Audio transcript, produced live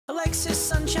Alexis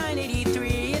Sunshine 83,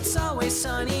 it's always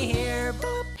sunny here.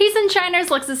 Boop. Hey Sunshiners,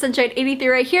 Alexis Sunshine 83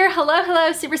 right here. Hello,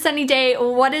 hello, super sunny day.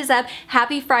 What is up?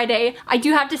 Happy Friday. I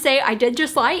do have to say, I did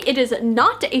just lie. It is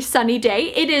not a sunny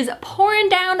day. It is pouring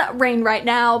down rain right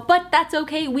now, but that's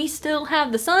okay. We still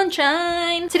have the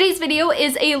sunshine. Today's video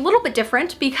is a little bit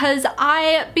different because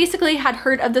I basically had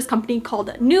heard of this company called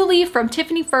Nuuly from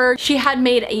Tiffany Fur. She had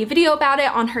made a video about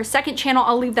it on her second channel.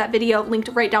 I'll leave that video linked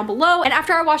right down below. And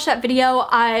after I watched that video,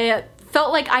 I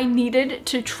felt like I needed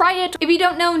to try it. If you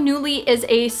don't know, Nuuly is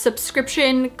a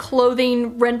subscription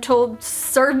clothing rental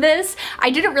service. I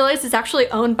didn't realize it's actually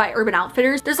owned by Urban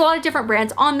Outfitters. There's a lot of different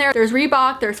brands on there. There's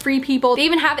Reebok, there's Free People. They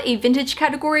even have a vintage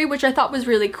category, which I thought was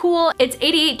really cool. It's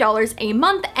 $88 a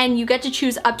month and you get to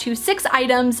choose up to 6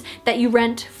 items that you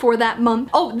rent for that month.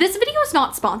 Oh, this video is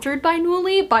not sponsored by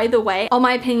Nuuly, by the way. All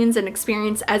my opinions and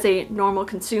experience as a normal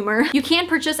consumer. You can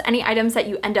purchase any items that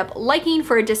you end up liking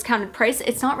for a discounted price.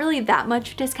 It's not really that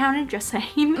much discounted, just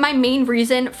saying. My main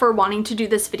reason for wanting to do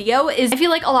this video is I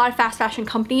feel like a lot of fast fashion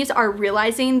companies are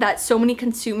realizing that so many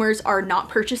consumers are not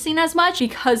purchasing as much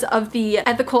because of the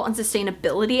ethical and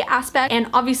sustainability aspect, and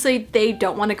obviously they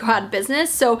don't want to go out of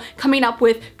business, so coming up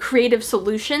with creative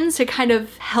solutions to kind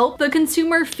of help the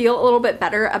consumer feel a little bit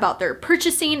better about their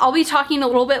purchasing. I'll be talking a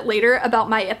little bit later about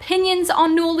my opinions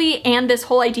on Nuuly and this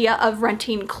whole idea of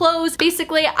renting clothes.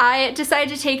 Basically, I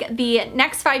decided to take the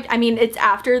next it's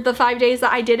after the 5 days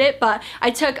that I did it, but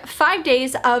I took 5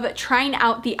 days of trying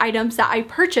out the items that I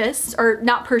purchased, or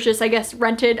not purchased, I guess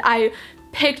rented. I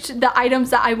picked the items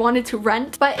that I wanted to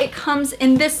rent, but it comes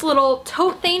in this little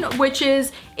tote thing, which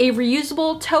is a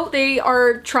reusable tote. They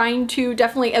are trying to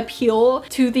definitely appeal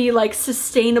to the like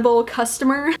sustainable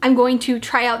customer. I'm going to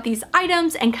try out these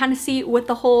items and kind of see what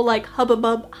the whole like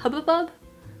hoopla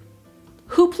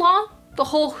the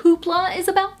whole hoopla is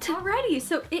about. Alrighty,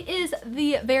 so it is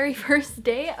the very first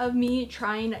day of me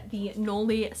trying the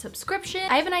Nuuly subscription.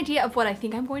 I have an idea of what I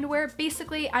think I'm going to wear.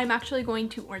 Basically, I'm actually going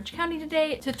to Orange County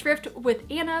today to thrift with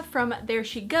Anna from There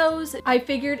She Goes. I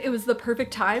figured it was the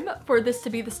perfect time for this to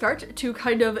be the start to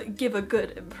kind of give a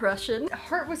good impression.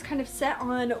 Heart was kind of set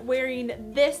on wearing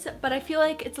this, but I feel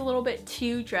like it's a little bit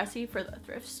too dressy for the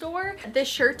thrift store. This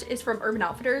shirt is from Urban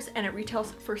Outfitters and it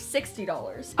retails for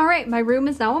 $60. Alright, my room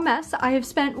is now a mess. I have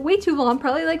spent way too long,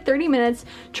 probably like 30 minutes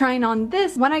trying on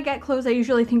this. When I get clothes, I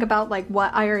usually think about like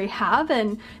what I already have,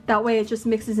 and that way it just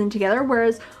mixes in together,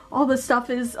 whereas all this stuff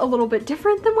is a little bit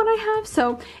different than what I have,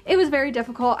 so it was very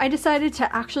difficult. I decided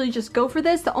to actually just go for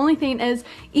this. The only thing is,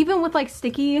 even with like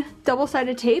sticky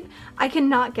double-sided tape, I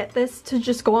cannot get this to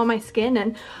just go on my skin,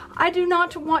 and I do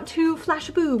not want to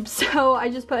flash boobs, so I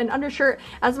just put an undershirt.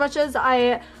 As much as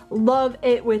I love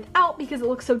it without because it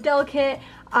looks so delicate,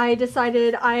 I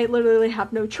decided I literally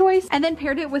have no choice, and then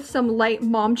paired it with some light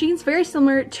mom jeans, very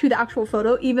similar to the actual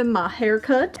photo, even my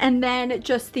haircut, and then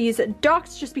just these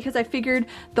docs, just because I figured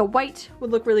the white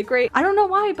would look really great. I don't know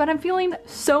why, but I'm feeling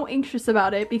so anxious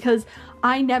about it because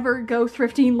I never go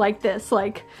thrifting like this.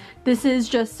 Like, this is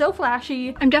just so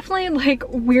flashy. I'm definitely like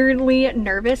weirdly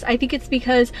nervous. I think it's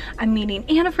because I'm meeting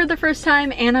Anna for the first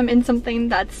time and I'm in something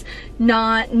that's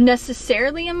not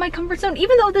necessarily in my comfort zone.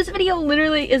 Even though this video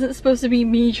literally isn't supposed to be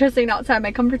me dressing outside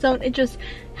my comfort zone, it just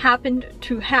happened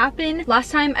to happen.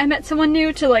 Last time I met someone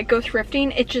new to like go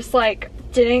thrifting, it just like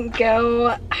didn't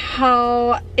go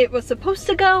how it was supposed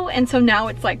to go, and so now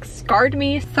it's like scarred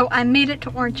me. So I made it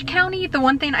to Orange County. The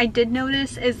one thing I did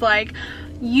notice is like,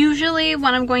 usually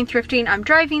when I'm going thrifting, I'm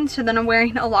driving, so then I'm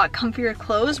wearing a lot comfier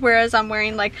clothes, whereas I'm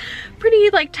wearing like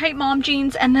pretty like tight mom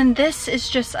jeans, and then this is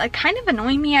just kind of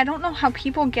annoying me. I don't know how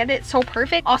people get it so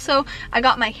perfect. Also, I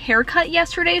got my hair cut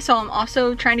yesterday, so I'm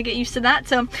also trying to get used to that,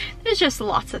 so there's just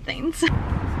lots of things.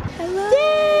 Hello!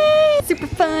 Yay! Super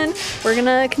fun! We're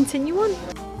gonna continue on.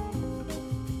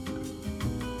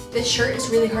 This shirt is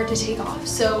really hard to take off,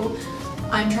 so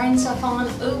I'm trying stuff on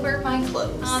over my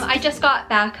clothes. I just got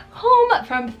back home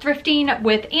from thrifting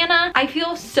with Anna. I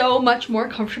feel so much more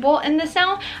comfortable in this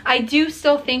now. I do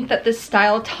still think that this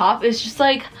style top is just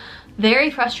like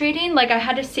very frustrating. Like, I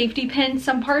had to safety pin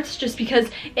some parts just because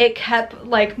it kept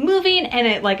like moving and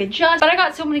it like adjusts. But I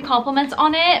got so many compliments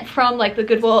on it from like the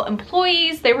Goodwill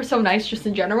employees. They were so nice just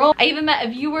in general. I even met a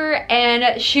viewer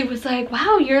and she was like,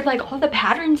 wow, you're like all the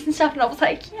patterns and stuff, and I was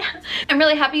like, yeah. I'm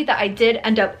really happy that I did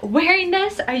end up wearing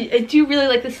this. I do really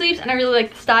like the sleeves and I really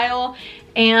like the style.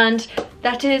 And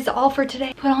that is all for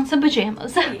today. Put on some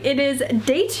pajamas. It is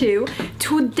day 2.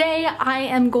 Today I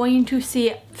am going to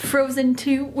see Frozen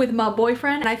 2 with my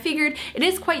boyfriend, and I figured it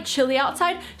is quite chilly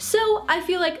outside, so I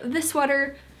feel like this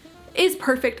sweater is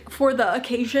perfect for the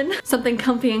occasion. Something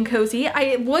comfy and cozy.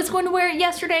 I was going to wear it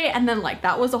yesterday and then like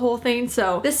that was a whole thing.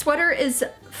 So this sweater is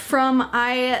from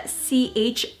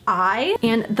ICHI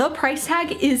and the price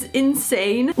tag is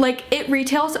insane. Like it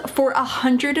retails for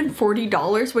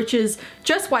 $140, which is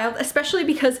just wild, especially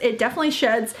because it definitely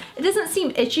sheds. It doesn't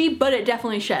seem itchy, but it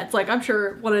definitely sheds. Like I'm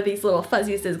sure one of these little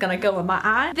fuzzies is gonna go in my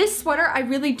eye. This sweater, I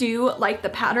really do like the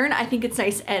pattern. I think it's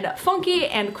nice and funky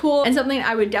and cool and something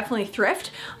I would definitely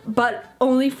thrift, but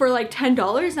only for like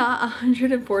 $10, not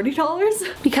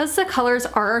 $140. Because the colors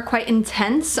are quite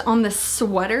intense on the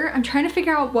sweater, I'm trying to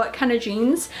figure out what kind of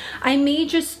jeans. I may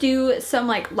just do some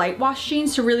like light wash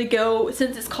jeans to really go,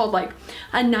 since it's called like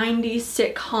a 90s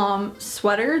sitcom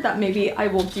sweater, that maybe I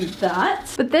will do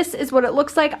that. But this is what it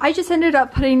looks like. I just ended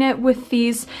up putting it with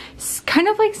these kind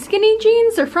of like skinny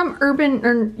jeans. They're from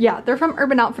they're from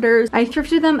Urban Outfitters. I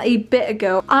thrifted them a bit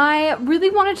ago. I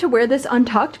really wanted to wear this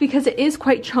untucked because it is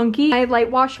quite chunky. My light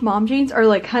wash mom jeans are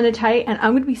like kind of tight and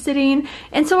I'm gonna be sitting,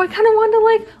 and so I kind of wanted to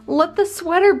like let the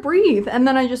sweater breathe, and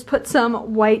then I just put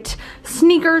some white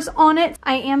sneakers on it.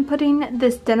 I am putting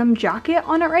this denim jacket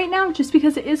on it right now just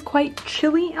because it is quite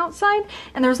chilly outside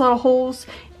and there's a lot of holes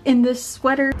in this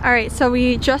sweater. All right, so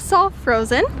we just saw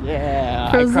Frozen.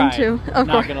 Yeah, Frozen I cried. 2, of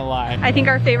Not course. gonna lie. I think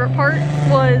our favorite part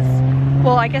was,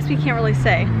 well, I guess we can't really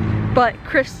say, but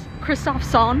Kristoff's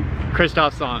song.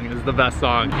 Kristoff's song is the best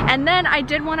song. And then I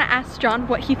did want to ask John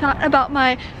what he thought about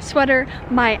my sweater,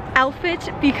 my outfit,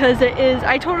 because it is,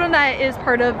 I told him that it is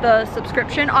part of the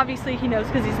subscription. Obviously he knows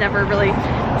because he's never really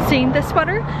seen this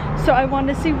sweater. So I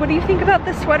wanted to see, what do you think about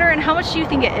this sweater and how much do you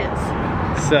think it is?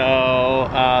 So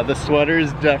the sweater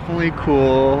is definitely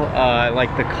cool. I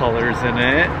like the colors in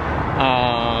it.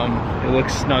 It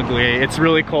looks snuggly. It's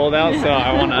really cold out, so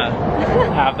I want to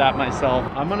have that myself.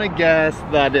 I'm gonna guess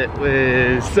that it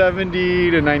was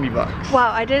 70 to 90 bucks.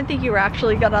 Wow, I didn't think you were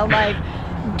actually gonna like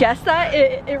guess that.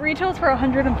 It retails for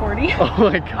 140. Oh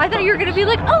my god. I thought you were gonna be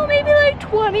like, oh, maybe like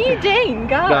 20. Dang,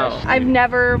 gosh. No. I've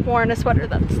never worn a sweater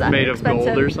that's that Made expensive.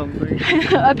 of gold or something?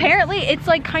 Apparently it's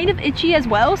like kind of itchy as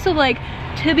well, so like,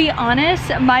 to be honest,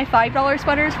 my $5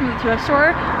 sweaters from the thrift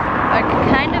store are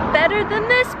kind of better than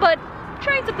this, but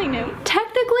trying something new.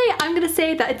 Technically, I'm gonna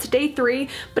say that it's day 3,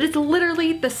 but it's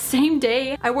literally the same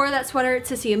day. I wore that sweater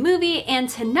to see a movie, and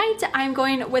tonight I'm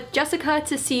going with Jessica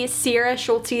to see Sierra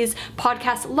Schultz's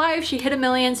podcast live. She hit 1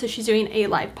 million, so she's doing a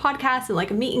live podcast and like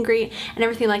a meet and greet and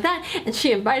everything like that, and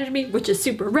she invited me, which is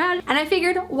super rad. And I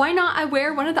figured, why not I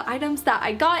wear one of the items that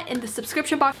I got in the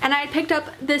subscription box, and I had picked up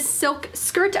this silk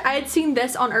skirt. I had seen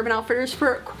this on Urban Outfitters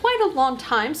for quite a long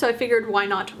time, so I figured why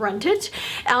not rent it.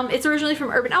 It's originally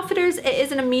from Urban Outfitters. It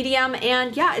is in a medium,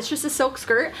 and yeah, it's just a silk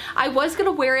skirt. I was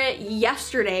gonna wear it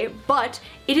yesterday, but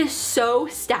it is so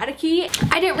staticky.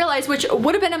 I didn't realize, which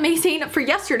would have been amazing for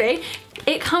yesterday,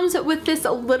 it comes with this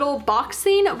little box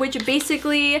thing, which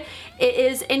basically it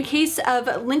is in case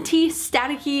of linty,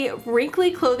 staticky,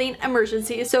 wrinkly clothing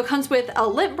emergencies. So it comes with a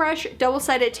lint brush,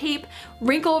 double-sided tape,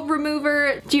 wrinkle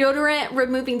remover, deodorant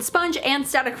removing sponge, and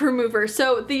static remover.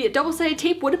 So the double-sided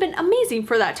tape would have been amazing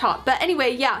for that top. But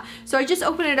anyway, yeah, so I just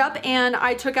opened it up and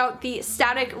I took out the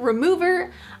static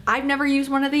remover. I've never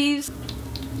used one of these.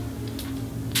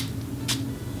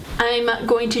 I'm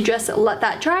going to just let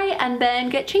that dry and then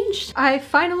get changed. I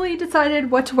finally decided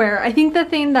what to wear. I think the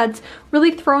thing that's really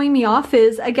throwing me off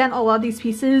is, again, a lot of these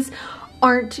pieces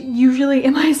aren't usually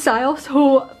in my style,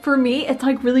 so for me it's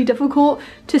like really difficult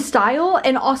to style.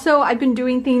 And also I've been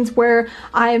doing things where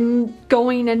I'm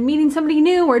going and meeting somebody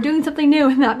new or doing something new,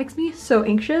 and that makes me so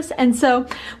anxious. And so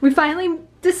we finally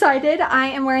decided I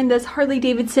am wearing this Harley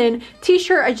Davidson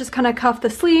t-shirt. I just kind of cuffed the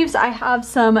sleeves. I have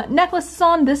some necklaces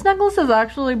on. This necklace is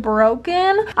actually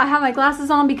broken. I have my glasses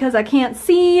on because I can't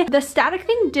see. The static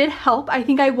thing did help. I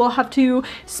think I will have to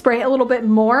spray a little bit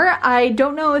more. I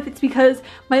don't know if it's because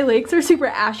my legs are super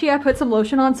ashy. I put some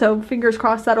lotion on, so fingers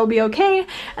crossed that'll be okay.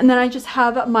 And then I just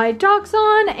have my dogs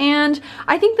on, and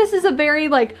I think this is a very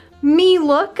like me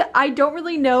look. I don't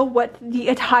really know what the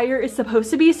attire is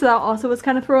supposed to be, so that also was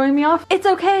kind of throwing me off. It's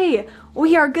okay,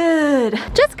 we are good.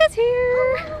 Jessica's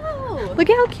here. Hello. Look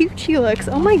at how cute she looks.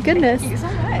 Oh my goodness. Thank you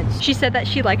so much. She said that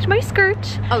she liked my skirt.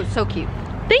 Oh, so cute.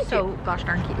 Thank you. So gosh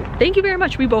darn cute. Thank you very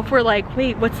much. We both were like,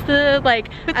 wait, what's the like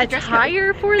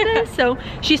attire for this? So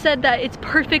she said that it's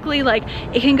perfectly like,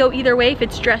 it can go either way if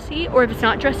it's dressy or if it's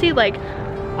not dressy. Like,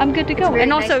 I'm good to go. And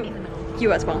nice also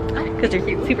you as well, because you're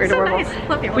cute, super adorable. So nice.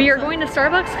 Love you. We are going to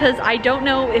Starbucks because I don't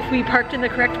know if we parked in the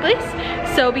correct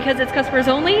place. So because it's customers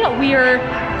only, we are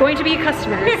going to be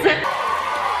customers.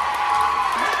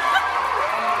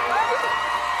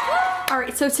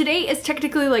 Alright, so today is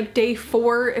technically like day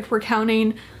 4 if we're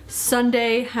counting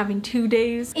Sunday, having 2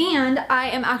 days. And I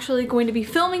am actually going to be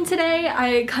filming today.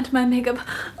 I got my makeup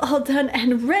all done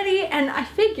and ready, and I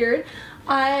figured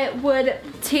I would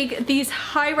take these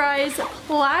high-rise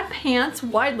plaid pants,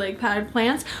 wide leg plaid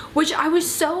pants, which I was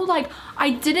so like,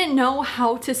 I didn't know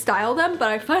how to style them,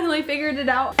 but I finally figured it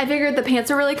out. I figured the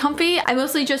pants are really comfy. I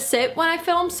mostly just sit when I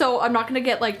film, so I'm not gonna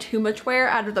get like too much wear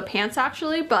out of the pants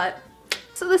actually, but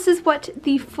so this is what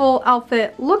the full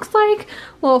outfit looks like.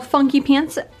 Little funky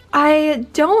pants. I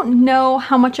don't know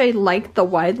how much I like the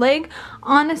wide leg.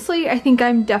 Honestly, I think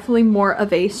I'm definitely more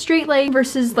of a straight leg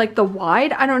versus like the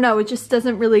wide. I don't know, it just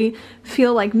doesn't really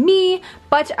feel like me,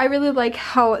 but I really like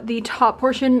how the top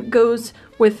portion goes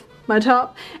with my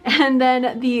top. And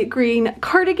then the green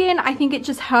cardigan, I think it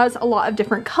just has a lot of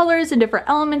different colors and different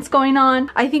elements going on.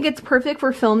 I think it's perfect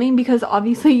for filming because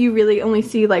obviously you really only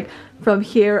see like from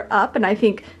here up, and I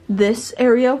think this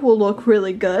area will look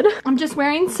really good. I'm just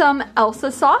wearing some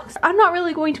Elsa socks. I'm not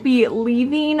really going to be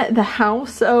leaving the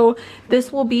house, so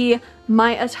this will be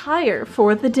my attire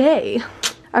for the day.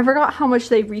 I forgot how much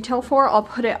they retail for. I'll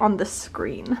put it on the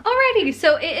screen. Alrighty,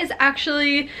 so it is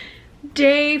actually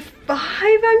day 5,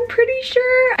 I'm pretty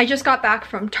sure. I just got back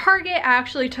from Target. I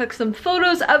actually took some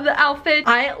photos of the outfit.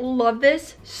 I love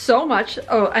this so much.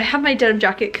 Oh, I have my denim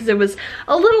jacket because it was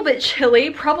a little bit chilly.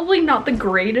 Probably not the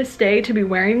greatest day to be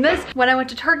wearing this. When I went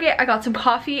to Target, I got some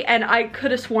coffee and I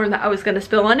could have sworn that I was gonna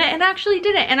spill on it, and I actually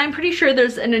didn't. And I'm pretty sure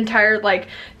there's an entire like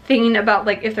thing about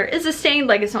like if there is a stain,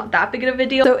 like it's not that big of a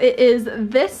deal. So it is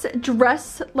this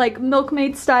dress, like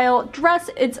milkmaid style dress.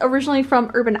 It's originally from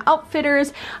Urban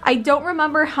Outfitters. I don't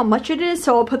remember how much it is,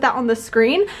 so I'll put that on the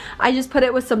screen. I just put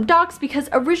it with some docs because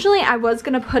originally I was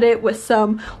gonna put it with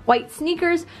some white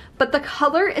sneakers, but the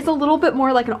color is a little bit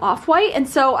more like an off-white, and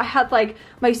so I had like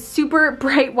my super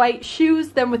bright white shoes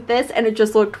then with this, and it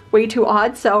just looked way too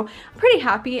odd. So I'm pretty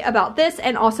happy about this,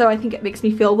 and also I think it makes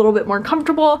me feel a little bit more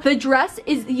comfortable. The dress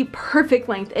is the perfect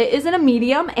length. It isn't a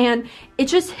medium, and it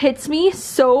just hits me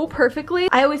so perfectly.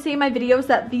 I always say in my videos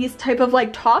that these type of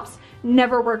like tops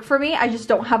never work for me. I just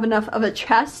don't have enough of a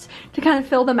chest to kind of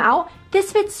fill them out.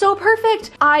 This fits so perfect.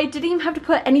 I didn't even have to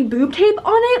put any boob tape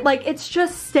on it. Like, it's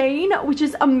just staying, which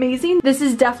is amazing. This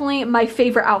is definitely my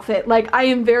favorite outfit. Like, I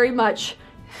am very much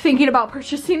thinking about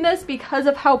purchasing this because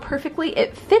of how perfectly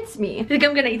it fits me. I think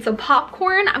I'm gonna eat some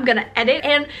popcorn, I'm gonna edit,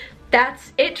 and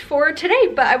that's it for today.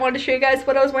 But I wanted to show you guys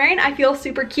what I was wearing. I feel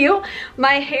super cute.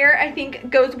 My hair, I think,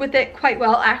 goes with it quite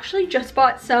well. I actually just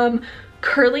bought some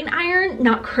curling iron,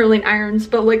 not curling irons,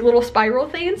 but like little spiral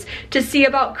things to see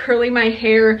about curling my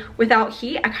hair without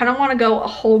heat. I kind of want to go a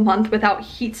whole month without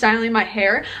heat styling my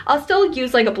hair. I'll still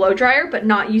use like a blow dryer, but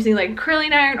not using like a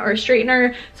curling iron or a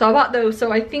straightener. So I bought those,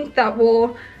 so I think that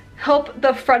will help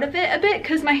the front of it a bit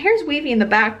because my hair's wavy in the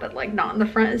back, but like not in the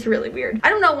front. It's really weird. I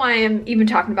don't know why I'm even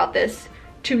talking about this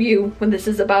to you when this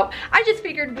is about, I just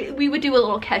figured we would do a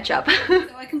little catch up. So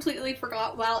I completely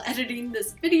forgot while editing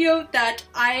this video that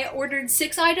I ordered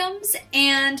 6 items,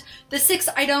 and the 6th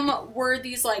item were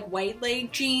these like wide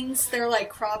leg jeans. They're like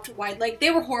cropped wide leg.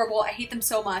 They were horrible. I hate them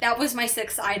so much. That was my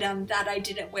 6th item that I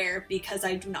didn't wear because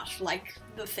I do not like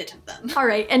the fit of them. All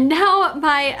right, and now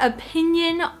my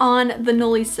opinion on the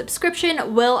Nolly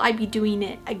subscription. Will I be doing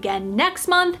it again next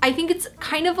month? I think it's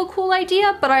kind of a cool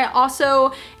idea, but I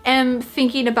also am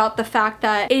thinking about the fact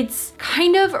that it's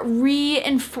kind of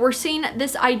reinforcing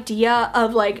this idea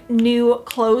of like new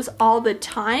clothes all the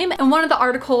time. And one of the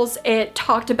articles, it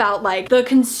talked about like the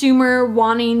consumer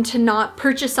wanting to not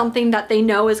purchase something that they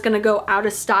know is gonna go out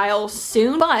of style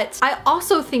soon. But I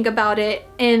also think about it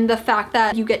in the fact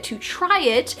that you get to try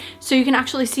it so you can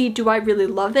actually see, do I really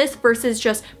love this, versus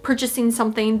just purchasing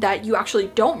something that you actually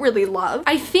don't really love.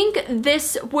 I think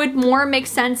this would more make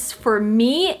sense for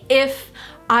me if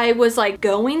I was like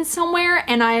going somewhere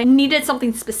and I needed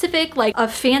something specific, like a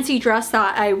fancy dress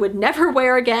that I would never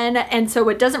wear again, and so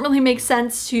it doesn't really make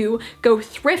sense to go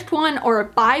thrift one or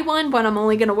buy one when I'm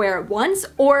only gonna wear it once.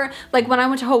 Or like when I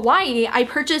went to Hawaii, I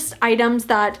purchased items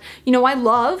that, you know, I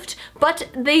loved, but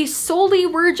they solely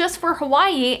were just for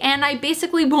Hawaii, and I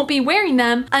basically won't be wearing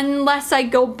them unless I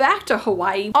go back to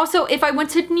Hawaii. Also, if I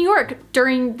went to New York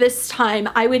during this time,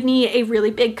 I would need a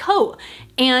really big coat,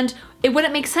 and it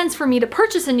wouldn't make sense for me to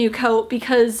purchase a new coat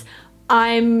because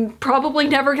I'm probably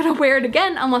never gonna wear it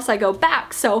again unless I go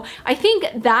back. So I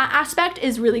think that aspect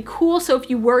is really cool. So if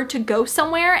you were to go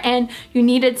somewhere and you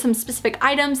needed some specific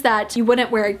items that you wouldn't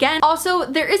wear again. Also,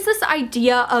 there is this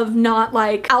idea of not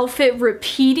like outfit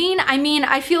repeating. I mean,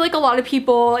 I feel like a lot of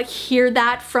people hear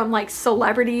that from like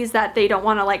celebrities that they don't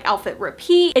want to like outfit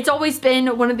repeat. It's always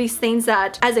been one of these things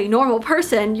that as a normal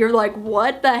person, you're like,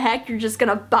 what the heck? You're just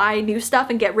gonna buy new stuff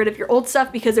and get rid of your old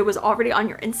stuff because it was already on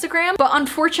your Instagram. But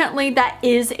unfortunately, that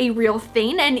is a real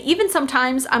thing. And even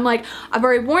sometimes I'm like, I've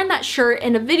already worn that shirt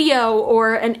in a video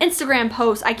or an Instagram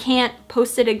post. I can't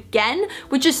post it again,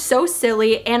 which is so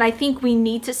silly. And I think we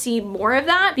need to see more of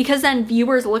that, because then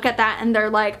viewers look at that and they're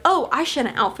like, oh, I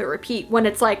shouldn't outfit repeat, when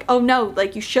it's like, oh no,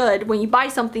 like you should. When you buy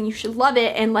something, you should love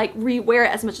it and like re-wear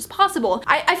it as much as possible.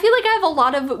 I feel like I have a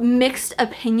lot of mixed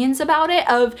opinions about it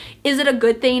of, is it a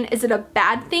good thing? Is it a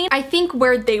bad thing? I think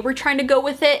where they were trying to go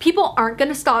with it, people aren't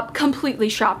gonna stop completely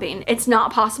shopping. It's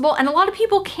not possible, and a lot of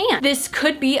people can't. This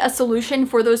could be a solution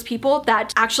for those people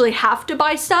that actually have to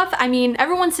buy stuff. I mean,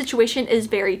 everyone's situation is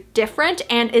very different,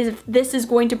 and if this is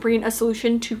going to bring a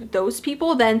solution to those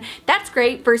people, then that's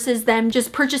great, versus them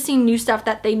just purchasing new stuff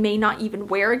that they may not even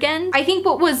wear again. I think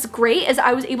what was great is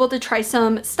I was able to try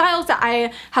some styles that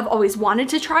I have always wanted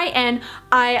to try, and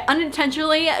I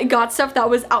unintentionally got stuff that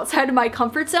was outside of my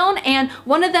comfort zone, and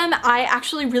one of them I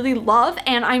actually really love,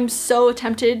 and I'm so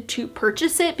tempted to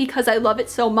purchase it because I love it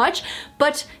so much,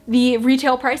 but the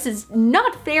retail price is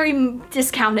not very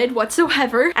discounted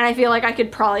whatsoever, and I feel like I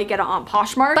could probably get it on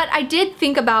Poshmark. But I did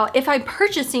think about, if I'm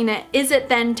purchasing it, is it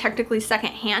then technically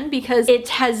secondhand because it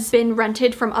has been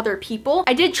rented from other people?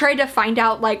 I did try to find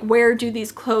out like, where do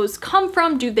these clothes come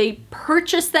from? Do they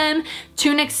purchase them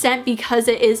to an extent because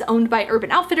it is owned by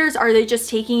Urban Outfitters? Are they just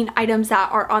taking items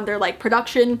that are on their like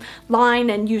production line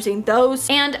and using those?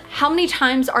 And how many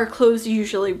times are clothes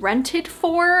usually rented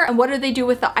for? And what do they do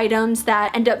with the items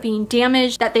that end up being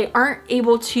damaged that they aren't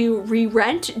able to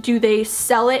re-rent? Do they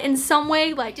sell it in some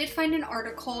way? Like, I did find an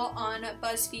article on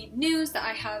BuzzFeed News that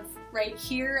I have right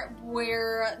here,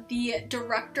 where the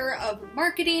director of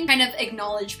marketing kind of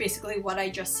acknowledged basically what I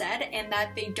just said, and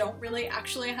that they don't really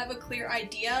actually have a clear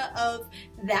idea of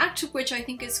that, which I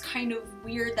think is kind of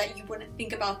weird that you wouldn't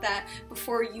think about that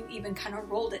before you even kind of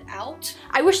rolled it out.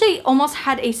 I wish they almost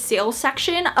had a sales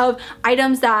section of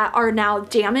items that are now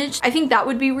damaged. I think that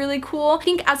would be really cool. I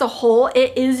think as a whole,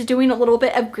 it is doing a little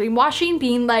bit of greenwashing,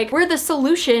 being like, we're the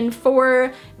solution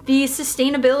for the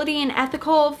sustainability and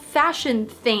ethical fashion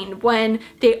thing, when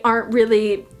they aren't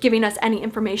really giving us any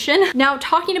information. Now,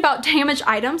 talking about damaged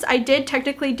items, I did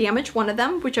technically damage one of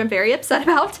them, which I'm very upset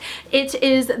about. It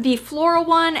is the floral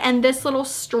one, and this little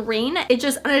string, it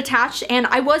just unattached, and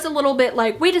I was a little bit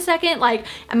like, wait a second, like,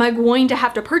 am I going to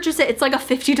have to purchase it? It's like a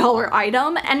 $50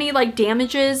 item. Any like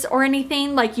damages or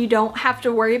anything, like, you don't have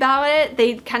to worry about it.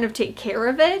 They kind of take care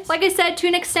of it. Like I said, to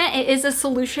an extent, it is a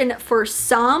solution for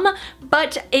some,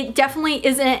 but it definitely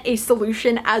isn't a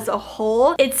solution as a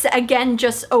whole. It's again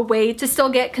just a way to still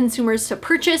get consumers to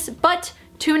purchase, but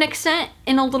to an extent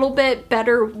in a little bit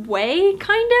better way,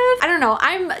 kind of. I don't know,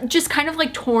 I'm just kind of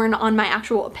like torn on my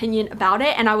actual opinion about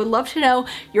it, and I would love to know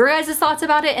your guys' thoughts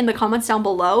about it in the comments down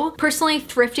below. Personally,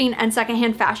 thrifting and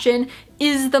secondhand fashion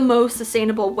is the most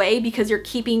sustainable way because you're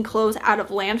keeping clothes out of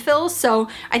landfills. So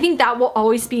I think that will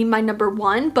always be my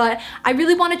 #1, but I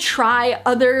really want to try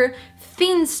other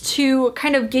things to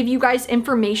kind of give you guys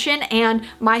information and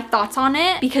my thoughts on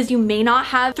it, because you may not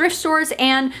have thrift stores,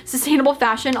 and sustainable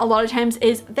fashion a lot of times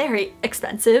is very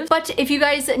expensive. But if you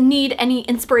guys need any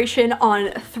inspiration on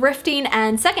thrifting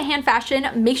and secondhand fashion,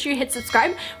 make sure you hit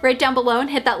subscribe right down below and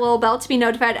hit that little bell to be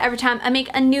notified every time I make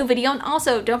a new video. And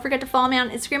also don't forget to follow me on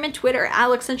Instagram and Twitter at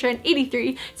AlexSunshine83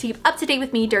 to keep up to date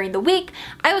with me during the week.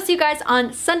 I will see you guys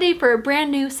on Sunday for a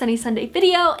brand new Sunny Sunday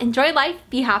video. Enjoy life,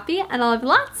 be happy, and I love you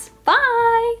lots.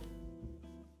 Bye!